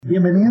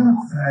Bienvenidos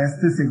a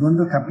este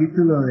segundo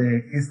capítulo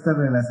de Esta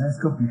relación es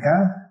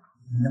complicada.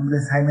 Mi nombre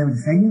es Jaime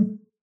Briceño.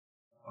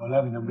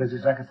 Hola, mi nombre es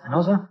Isaac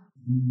Espinosa.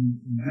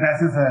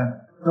 Gracias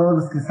a todos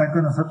los que están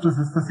con nosotros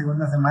esta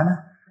segunda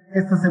semana.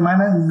 Esta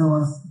semana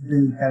nos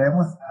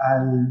dedicaremos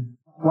al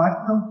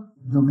cuarto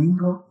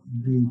domingo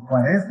de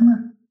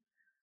Cuaresma.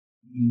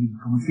 Y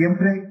como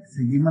siempre,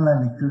 seguimos las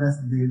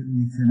lecturas del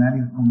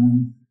Diccionario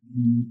Común.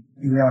 Y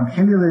el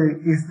Evangelio de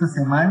esta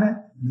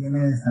semana viene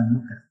de San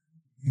Lucas.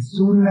 Es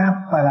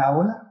una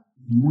parábola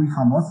muy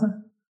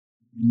famosa.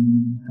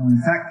 Y con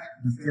Isaac,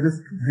 ¿nos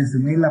quieres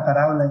resumir la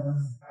parábola en un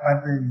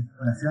par de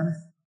oraciones?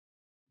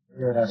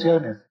 De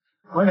oraciones.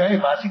 Bueno,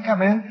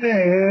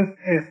 básicamente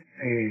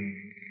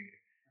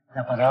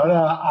la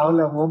parábola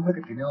habla de un hombre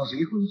que tiene dos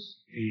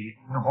hijos,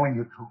 uno joven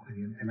y otro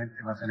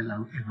evidentemente va a ser el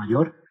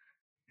mayor.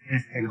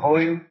 El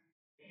joven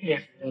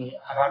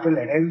agarra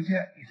la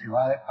herencia y se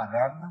va de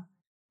parranda,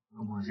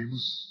 como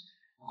decimos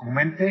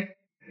comúnmente,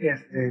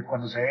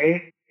 cuando se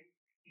ve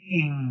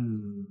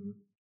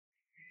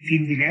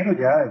sin dinero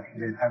ya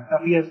de tanta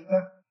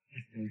fiesta,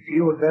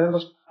 decide volver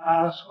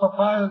a su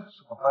papá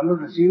lo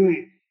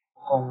recibe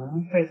con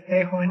un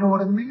festejo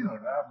enorme,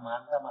 ¿verdad?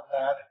 Manda a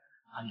matar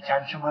al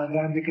chancho más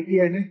grande que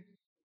tiene,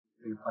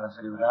 para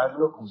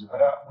celebrarlo como si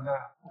fuera una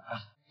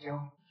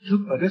ocasión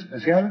súper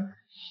especial,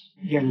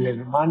 y el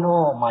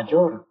hermano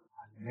mayor,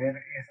 al ver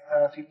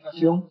esta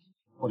situación,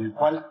 por el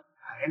cual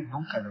a él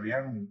nunca lo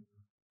habían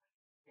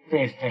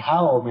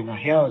festejado,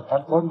 homenajeado de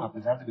tal forma, a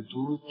pesar de que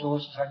tuvo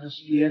todos esos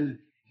años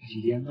fiel y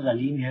siguiendo la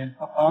línea del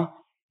papá,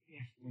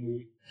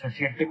 se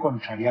siente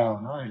contrariado,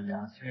 ¿no? Él le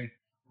hace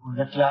un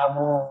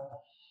reclamo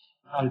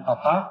al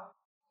papá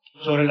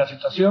sobre la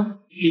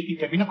situación y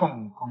termina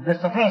con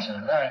esta frase,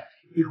 ¿verdad?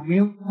 Hijo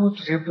mío, tú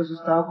siempre has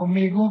estado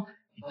conmigo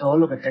y todo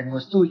lo que tengo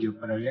es tuyo,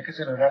 pero había que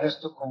celebrar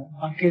esto con un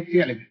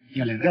banquete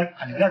y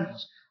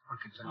alegrarnos,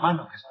 porque tu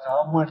hermano que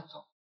estaba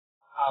muerto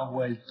ha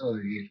vuelto a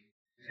vivir.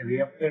 Se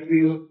había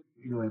perdido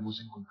y lo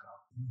hemos encontrado.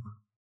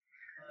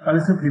 ¿Cuál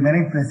es su primera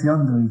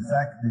impresión de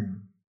Isaac de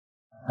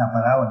la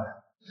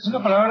parábola? Es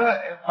una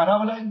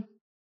parábola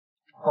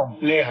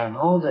compleja,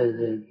 ¿no?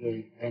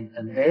 De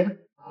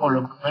entender, por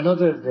lo menos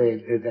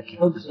desde aquí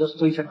donde yo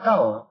estoy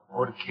sentado,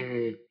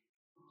 porque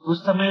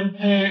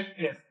justamente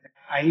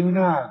hay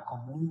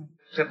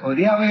se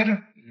podría ver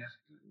en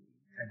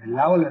el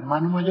lado del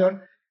hermano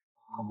mayor,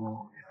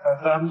 como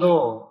estás dando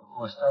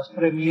o estás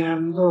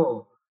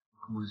premiando,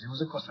 como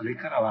decimos en Costa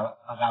Rica, la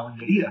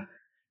vagabundería.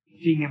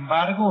 Sin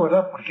embargo,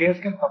 ¿verdad? ¿Por qué es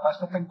que el papá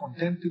está tan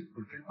contento y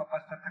por qué el papá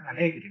está tan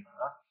alegre,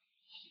 ¿verdad?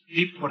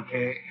 Sí,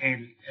 porque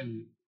hay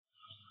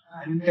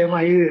un tema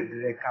ahí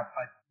de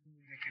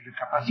que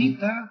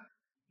recapacita,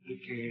 de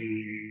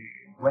que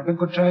vuelve a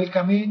encontrar el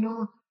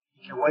camino,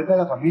 y que vuelve a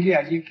la familia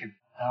alguien que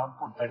estaban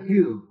por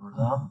perdido,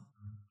 ¿verdad?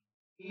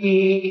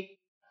 Y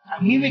a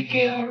mí me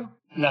queda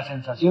la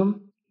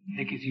sensación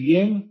de que si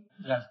bien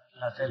la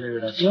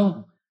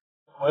celebración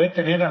puede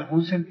tener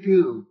algún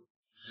sentido,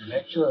 el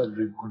hecho de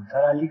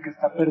reencontrar a alguien que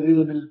está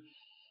perdido en un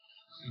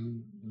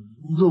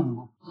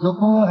rumbo, no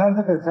puedo dejar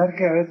de pensar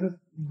que a veces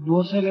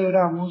no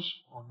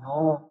celebramos o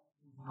no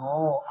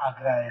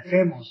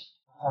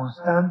agradecemos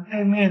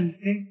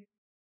constantemente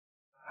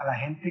a la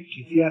gente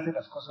que sí hace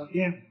las cosas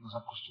bien. Nos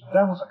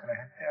acostumbramos a que la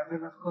gente hace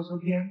las cosas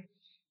bien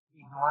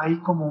y no hay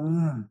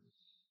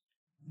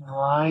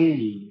no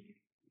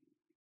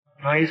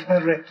hay esa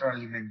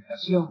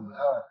retroalimentación,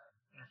 ¿verdad?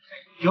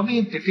 Yo me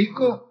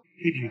identifico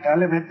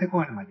inevitablemente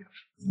con el mayor.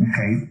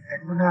 Okay.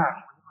 Tengo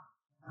una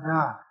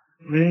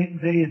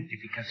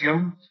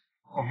identificación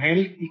con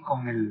él y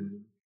con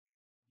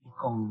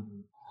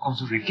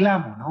su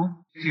reclamo,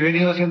 ¿no? Si he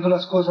venido haciendo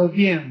las cosas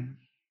bien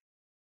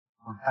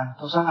por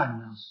tantos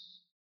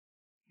años,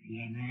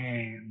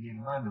 viene mi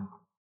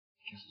hermano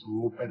que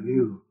estuvo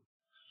perdido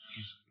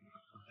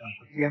por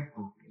tanto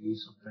tiempo, que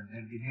hizo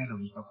perder dinero,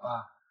 mi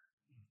papá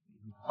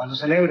lo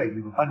celebra y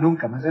mi papá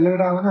nunca me ha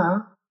celebrado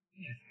nada,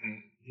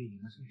 y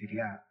yo me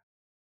sentiría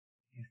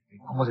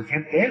como se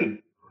siente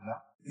él,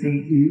 ¿verdad? Sí,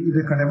 y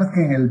recordemos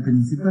que en el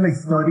principio de la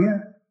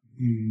historia,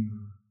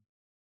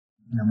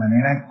 la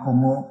manera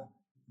como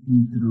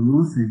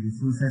introduce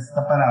Jesús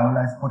esta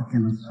parábola es porque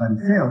los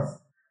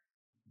fariseos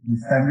le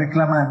están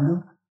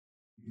reclamando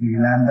que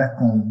él anda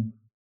con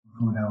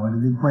cobradores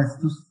de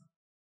impuestos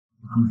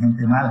y con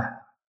gente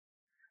mala.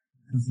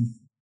 Entonces,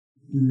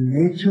 el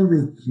hecho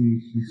de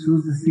que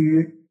Jesús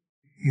decide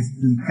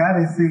explicar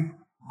ese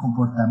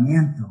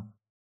comportamiento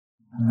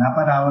en la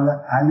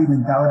parábola ha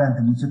alimentado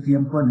durante mucho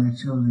tiempo el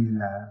hecho del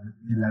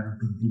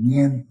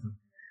arrepentimiento.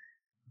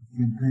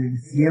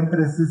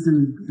 Siempre ese es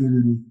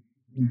el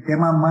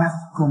tema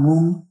más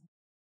común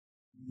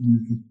en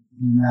el que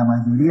la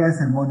mayoría de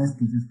sermones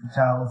que yo he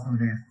escuchado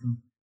sobre esto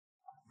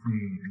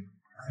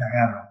se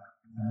agarran.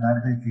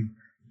 Hablar de que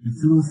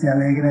Jesús se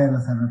alegra de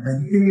los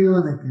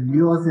arrepentidos, de que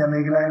Dios se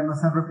alegra de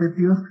los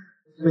arrepentidos,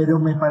 pero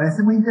me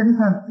parece muy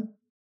interesante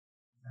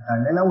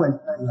darle la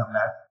vuelta y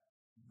hablar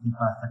qué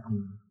pasa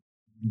con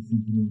el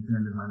sentimiento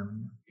del hermano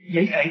mío. Y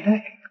ahí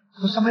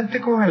justamente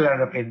con el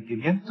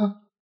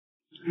arrepentimiento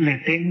le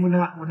tengo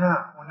una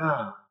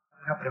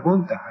una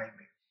pregunta,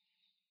 Jaime.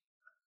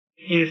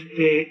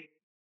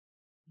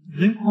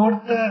 No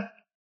importa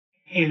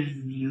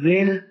el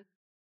nivel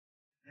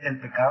del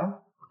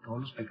pecado, porque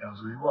todos los pecados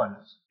son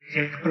iguales.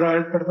 Siempre va a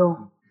haber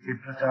perdón,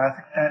 siempre se va a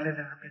aceptar el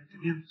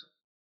arrepentimiento.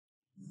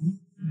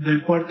 No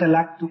importa el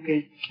acto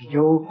que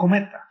yo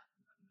cometa.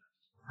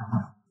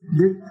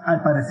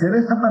 Al parecer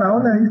esta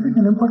parábola dice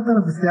que no importa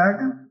lo que se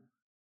haga,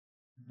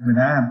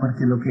 ¿verdad?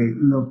 Porque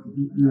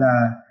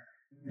la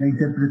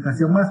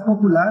interpretación más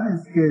popular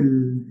es que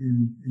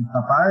el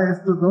papá de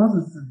estos dos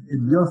es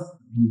el Dios.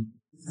 Y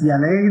se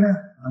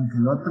alegra, aunque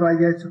el otro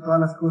haya hecho todas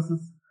las cosas,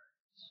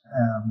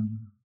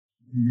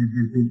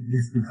 de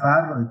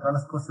despilfarro, de todas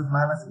las cosas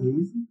malas que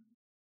hizo,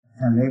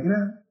 se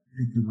alegra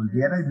de que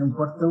volviera y no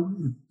importó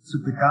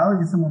su pecado,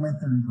 en ese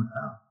momento no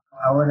importaba.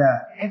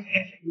 Ahora,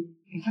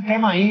 ese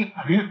tema ahí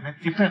a mí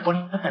siempre me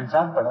pone a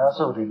pensar, ¿verdad?,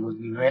 sobre los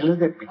niveles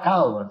de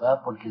pecado,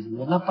 ¿verdad? Porque si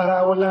es una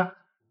parábola,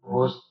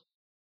 vos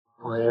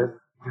podés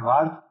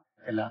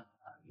llevártela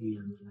y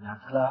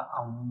enseñársela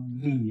a un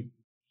niño,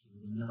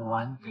 el niño no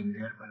va a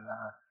entender,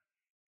 ¿verdad?,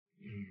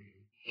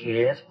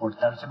 qué es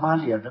portarse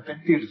mal y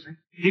arrepentirse.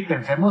 Y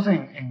pensemos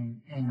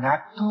en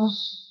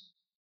actos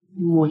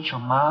mucho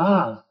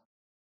más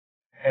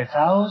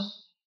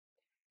pesados,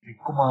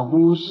 como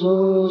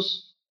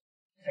abusos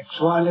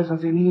sexuales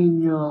hacia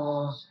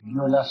niños,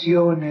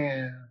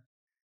 violaciones,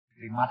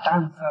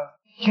 matanzas.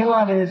 ¿Qué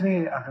vale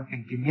ese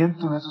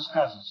arrepentimiento en esos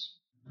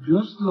casos?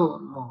 Dios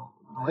lo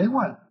ve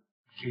igual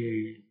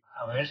que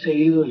haberse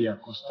ido y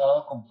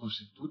acostado con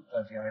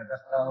prostitutas y haber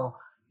gastado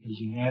el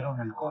dinero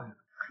en alcohol.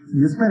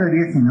 Yo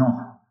esperaría que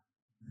no.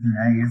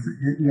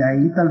 Y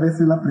ahí tal vez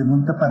es la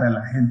pregunta para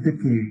la gente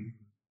que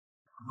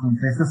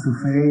confiesa su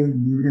fe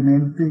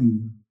libremente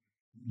y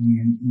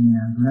de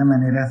alguna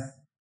manera,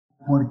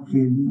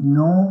 porque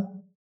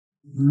no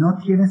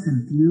tiene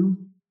sentido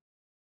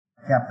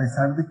que a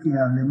pesar de que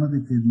hablemos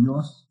de que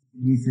Dios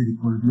es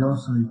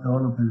misericordioso y todo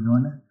lo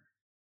perdona,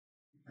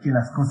 que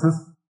las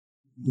cosas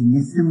en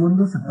este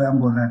mundo se puedan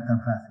borrar tan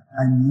fácil.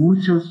 Hay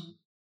mucho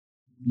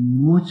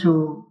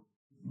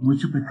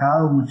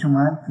pecado, mucho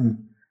mal que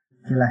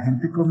la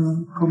gente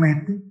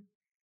comete,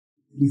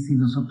 y si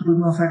nosotros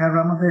nos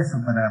agarramos de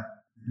eso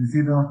para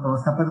decir, no, todo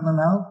está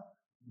perdonado,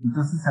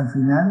 entonces al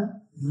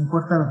final, no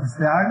importa lo que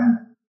usted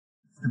haga,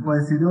 usted puede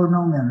decir, oh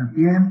no, me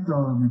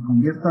arrepiento, me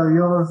convierto a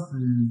Dios,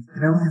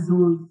 creo en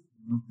Jesús,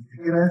 lo que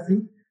usted quiera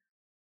decir,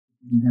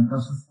 y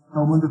entonces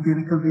todo el mundo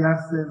tiene que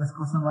olvidarse de las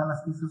cosas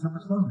malas que hizo esa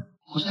persona.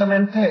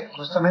 Justamente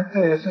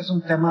ese es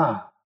un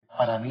tema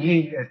para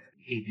mí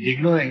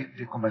digno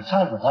de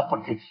conversar, ¿verdad?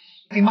 Porque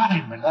esta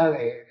imagen, ¿verdad?,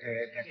 de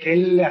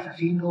aquel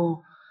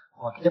asesino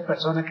o aquella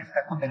persona que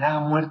está condenada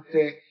a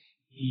muerte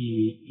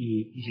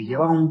y se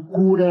lleva a un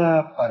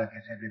cura para que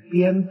se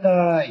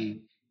arrepienta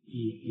y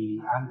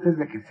antes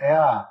de que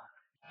sea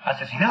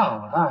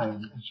asesinado, ¿verdad?,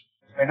 en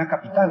su pena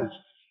capital.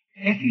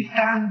 Ese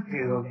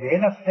instante donde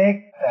él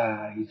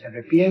acepta y se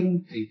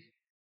arrepiente.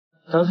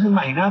 Entonces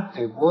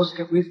imagínate, vos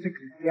que fuiste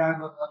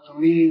cristiano toda tu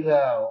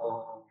vida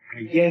o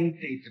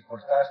creyente y te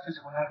portaste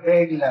según las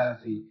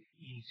reglas y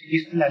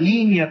seguiste la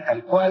línea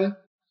tal cual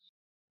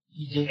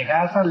y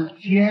llegas al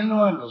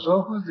cielo a los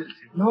ojos del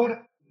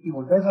Señor y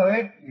volvés a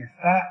ver y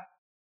está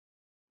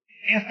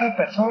esta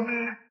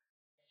persona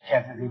que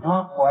asesinó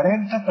a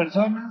 40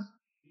 personas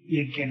y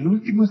en que en el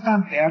último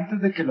instante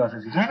antes de que lo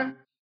asesinaran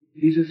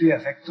dice sí,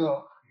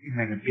 acepto y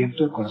me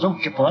arrepiento de corazón,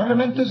 que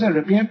probablemente se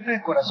arrepiente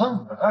de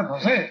corazón, ¿verdad? No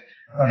sé,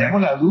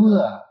 tenemos la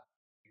duda,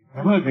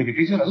 tenemos el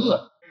beneficio de la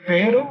duda,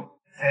 pero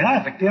se da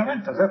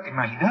efectivamente, o sea, ¿te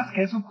imaginas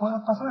que eso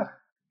pueda pasar?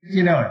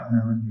 Sí, no,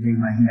 de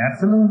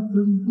imaginárselo,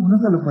 uno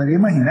se lo podría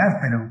imaginar,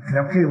 pero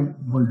creo que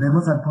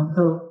volvemos al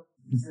punto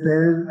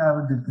del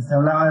que usted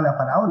hablaba de la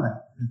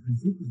parábola, del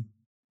principio.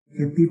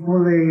 ¿Qué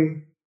tipo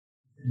de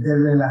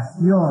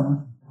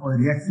relación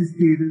podría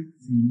existir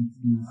si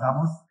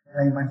usamos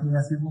la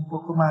imaginación un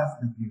poco más?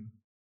 De que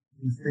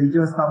usted y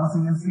yo estamos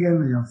en el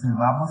cielo y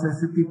observamos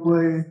ese tipo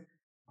de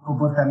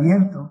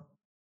comportamiento,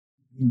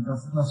 y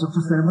entonces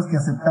nosotros tenemos que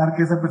aceptar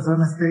que esa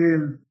persona esté,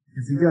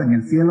 qué sé yo, en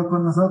el cielo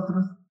con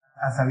nosotros,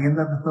 a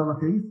sabiendas de todo lo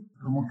que hizo.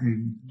 Como que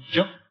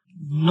yo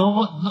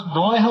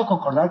no dejo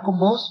concordar con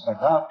vos,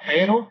 ¿verdad?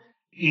 Pero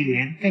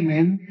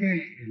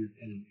evidentemente el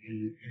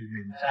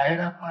mensaje de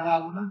la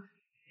parábola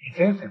es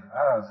ese,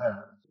 ¿verdad? O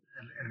sea,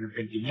 el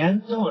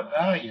arrepentimiento,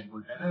 ¿verdad? Y el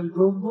volver al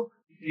rumbo,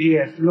 y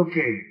es lo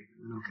que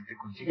te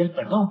consigue el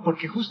perdón,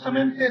 porque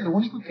justamente lo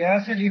único que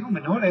hace el hijo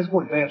menor es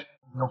volver.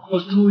 No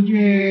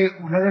construye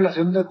una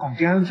relación de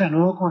confianza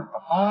nueva con el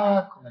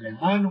papá, con el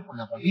hermano, con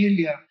la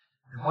familia,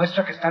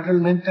 demuestra que está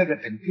realmente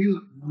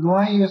arrepentido. No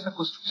hay esa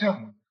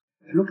construcción.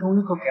 Es lo que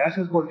único que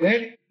hace es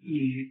volver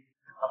y el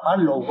papá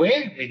lo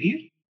ve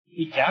venir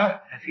y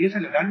ya decide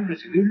celebrarlo y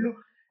recibirlo.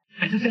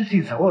 Ese es el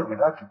sinsabor,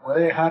 ¿verdad?, que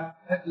puede dejar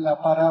la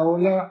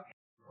parábola,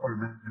 por lo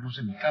menos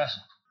en mi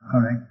caso.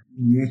 Correcto.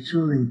 El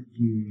hecho de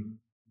que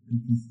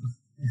esto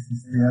se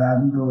esté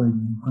dando en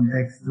un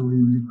contexto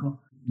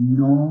bíblico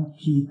no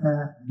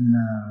quita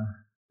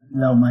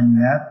la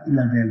humanidad y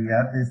la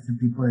realidad de este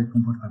tipo de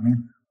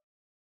comportamiento.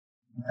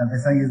 Y tal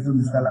vez ahí es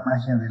donde está la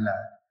magia de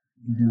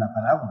la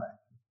parábola.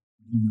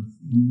 Y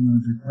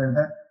nos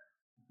recuerda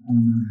o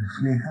nos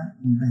refleja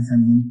un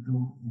pensamiento,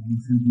 un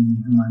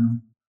sentimiento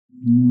humano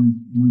muy,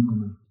 muy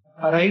común.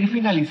 Para ir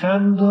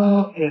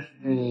finalizando,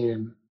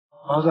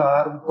 vamos a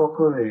dar un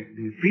poco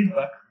de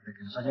feedback de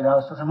que nos ha llegado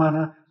esta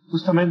semana.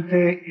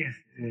 Justamente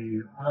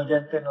un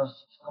oyente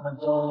nos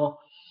comentó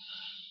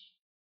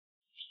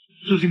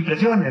sus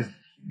impresiones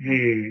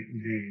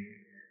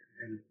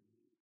del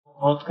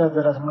podcast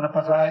de la semana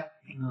pasada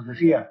y nos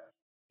decía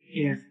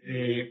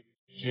que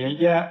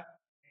ella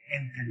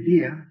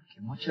entendía que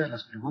muchas de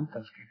las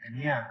preguntas que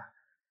tenía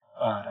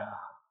para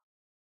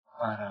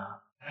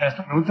las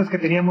preguntas que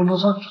teníamos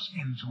nosotros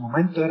en su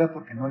momento era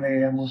porque no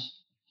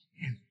leíamos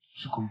en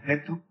su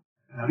completo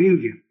la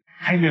Biblia.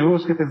 Jaime,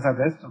 ¿vos qué pensás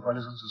de esto?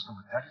 ¿Cuáles son sus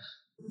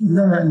comentarios?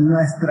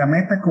 Nuestra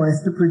meta con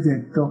este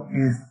proyecto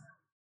es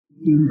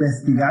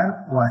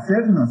investigar o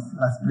hacernos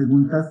las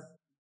preguntas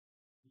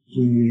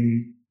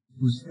que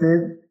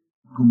usted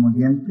como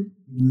oyente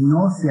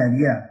no se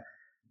haría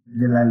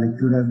de las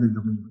lecturas del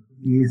domingo.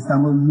 Y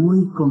estamos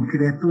muy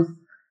concretos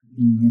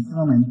en este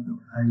momento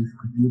a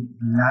discutir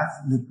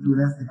las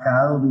lecturas de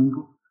cada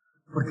domingo,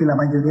 porque la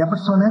mayoría de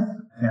personas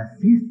que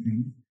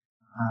asisten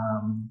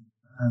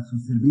a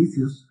sus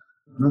servicios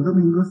los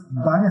domingos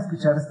van a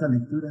escuchar estas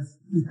lecturas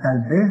y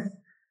tal vez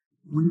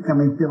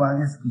únicamente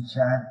van a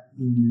escuchar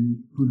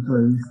el punto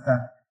de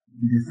vista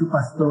de su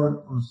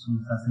pastor o su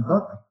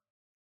sacerdote.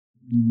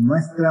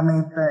 Nuestra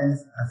meta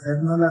es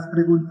hacernos las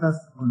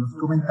preguntas o los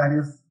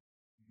comentarios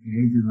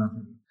que ellos nos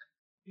hacen.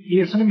 Y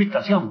es una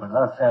invitación,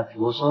 ¿verdad? O sea, si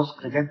vos sos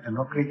creyente o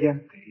no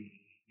creyente y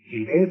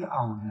querés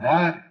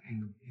ahondar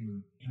en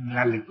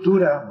la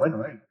lectura,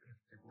 bueno,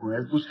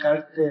 puedes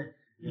buscarte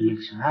el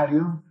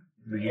diccionario,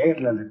 leer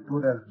las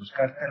lecturas,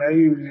 buscarte la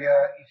Biblia,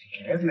 y si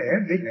quieres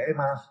leer, lee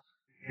más.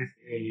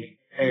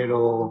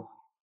 Pero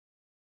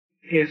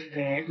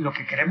lo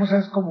que queremos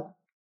es como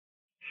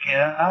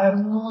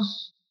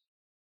quedarnos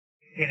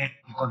en el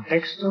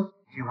contexto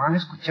que van a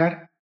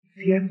escuchar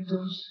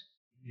cientos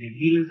de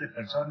miles de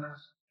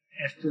personas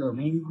este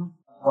domingo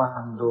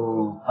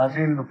cuando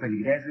pasen los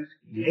feligreses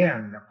y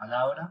lean la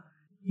palabra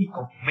y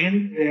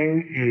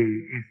comenten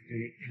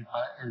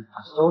el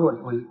pastor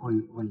o el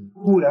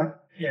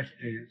cura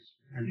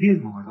el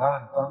mismo,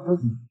 ¿verdad?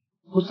 Entonces,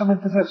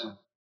 justamente es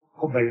eso,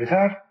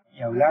 conversar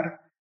y hablar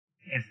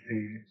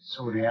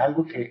sobre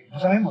algo que no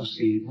sabemos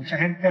si mucha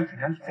gente al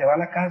final se va a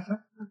la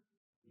casa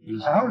y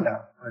los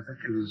habla, puede ser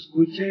que los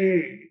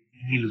escuche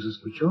y los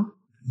escuchó,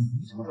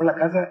 y se fue por la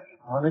casa y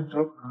no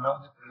entró por un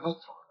lado ni por el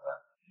otro, ¿verdad?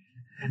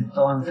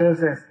 Entonces,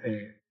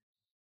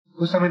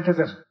 justamente es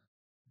eso,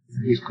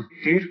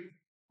 discutir,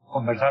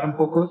 conversar un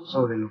poco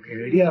sobre lo que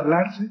debería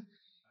hablarse,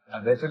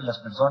 a veces las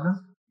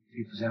personas,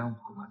 si pusieran un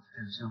poco más de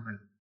atención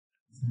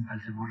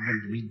al sermón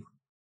del domingo.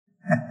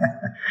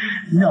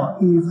 No,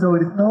 y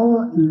sobre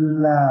todo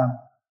el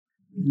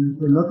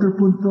otro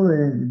punto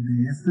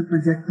de este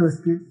proyecto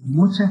es que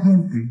mucha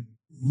gente,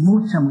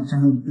 mucha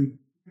gente,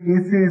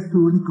 ese es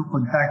su único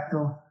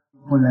contacto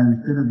con las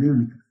lecturas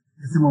bíblicas,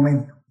 ese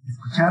momento.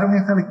 Escucharon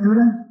esa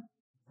lectura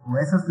o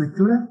esas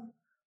lecturas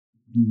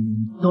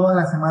y toda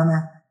la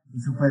semana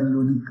eso fue el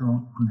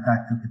único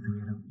contacto que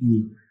tuvieron.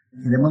 Y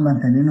queremos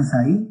mantenernos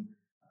ahí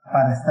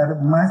para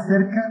estar más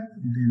cerca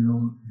de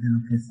lo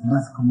que es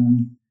más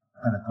común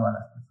para todas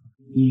las personas.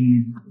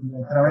 Y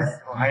otra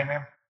vez,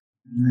 Jaime,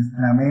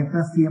 nuestra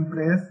meta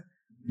siempre es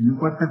que no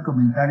importa el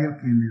comentario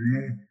que le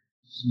dé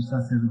su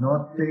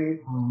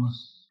sacerdote o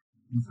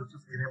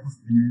nosotros queremos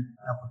tener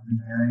la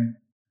oportunidad de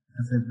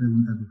hacer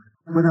preguntas diferentes.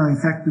 Bueno,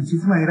 Isaac,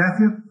 muchísimas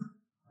gracias.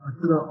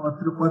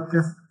 Otro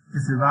podcast que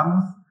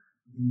cerramos.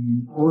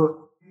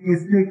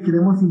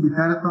 Queremos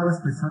invitar a todas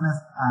las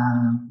personas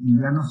a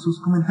enviarnos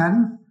sus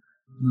comentarios.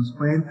 Nos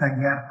pueden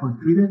taggear por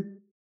Twitter.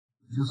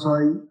 Yo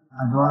soy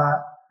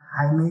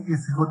 @Jaime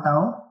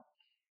SJO.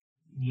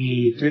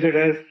 Mi Twitter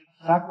es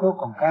saco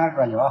con K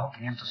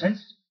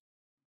 506.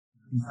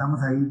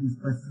 Estamos ahí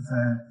dispuestos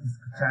a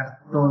escuchar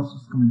todos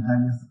sus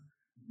comentarios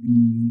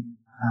y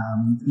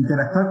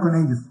interactuar con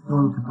ellos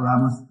todo lo que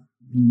podamos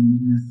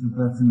en nuestro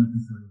próximo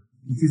episodio.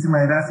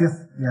 Muchísimas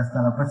gracias y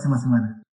hasta la próxima semana.